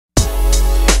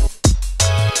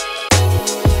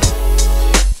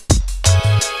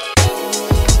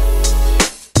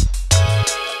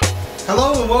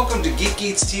Welcome to Geek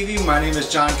Eats TV. My name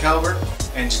is John Calvert,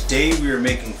 and today we are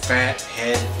making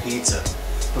Fathead Pizza.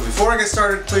 But before I get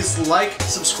started, please like,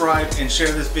 subscribe, and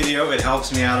share this video. It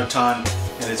helps me out a ton,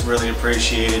 and it's really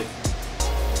appreciated.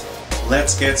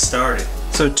 Let's get started.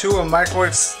 So to a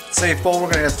microwave safe bowl,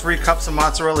 we're going to add 3 cups of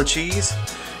mozzarella cheese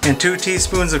and 2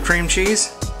 teaspoons of cream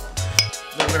cheese.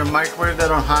 Then we're going to microwave that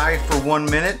on high for 1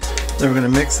 minute. Then we're going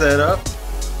to mix that up.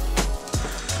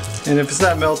 And if it's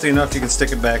not melty enough, you can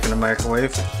stick it back in the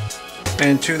microwave.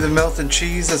 And to the melted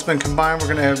cheese that's been combined, we're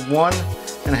going to add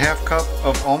 1.5 cup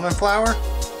of almond flour.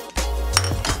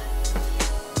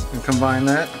 And combine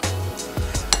that.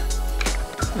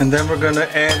 And then we're going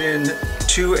to add in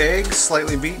 2 eggs,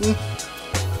 slightly beaten.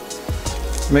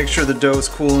 Make sure the dough is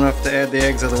cool enough to add the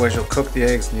eggs, otherwise you'll cook the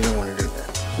eggs and you don't want to do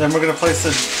that. Then we're going to place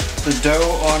the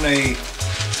dough on a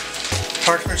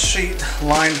parchment sheet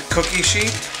lined cookie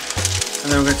sheet.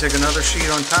 And then we're going to take another sheet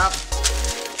on top,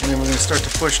 and then we're going to start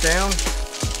to push down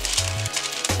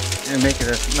and make it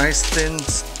a nice thin,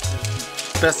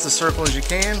 best of circle as you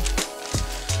can.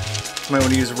 You might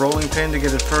want to use a rolling pin to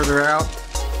get it further out.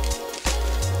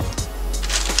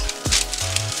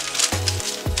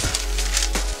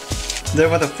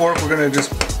 Then with a fork, we're going to just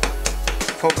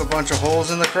poke a bunch of holes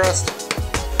in the crust.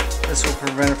 This will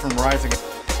prevent it from rising.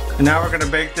 And now we're going to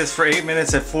bake this for 8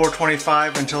 minutes at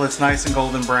 425 until it's nice and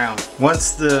golden brown.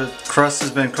 Once the crust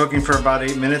has been cooking for about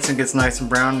 8 minutes and gets nice and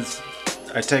brown,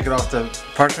 I take it off the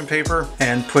parchment paper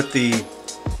and put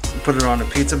it on a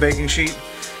pizza baking sheet,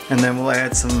 and then we'll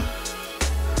add some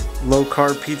low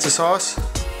carb pizza sauce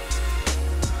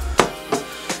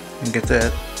and get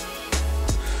that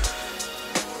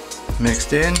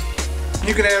mixed in.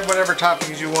 You can add whatever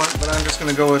toppings you want, but I'm just going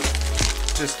to go with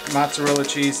just mozzarella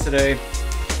cheese today.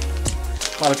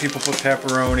 A lot of people put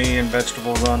pepperoni and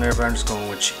vegetables on there, but I'm just going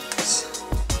with cheese.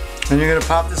 Then you're going to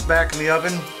pop this back in the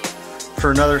oven for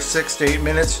another 6 to 8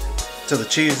 minutes till the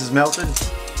cheese is melted.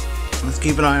 Let's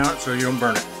keep an eye on it so you don't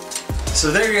burn it. So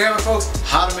there you have it, folks.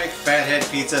 How to make Fathead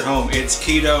Pizza at home. It's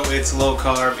keto, it's low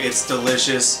carb, it's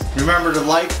delicious. Remember to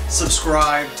like,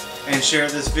 subscribe, and share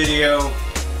this video.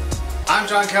 I'm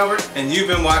John Calvert, and you've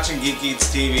been watching Geek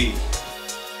Eats TV.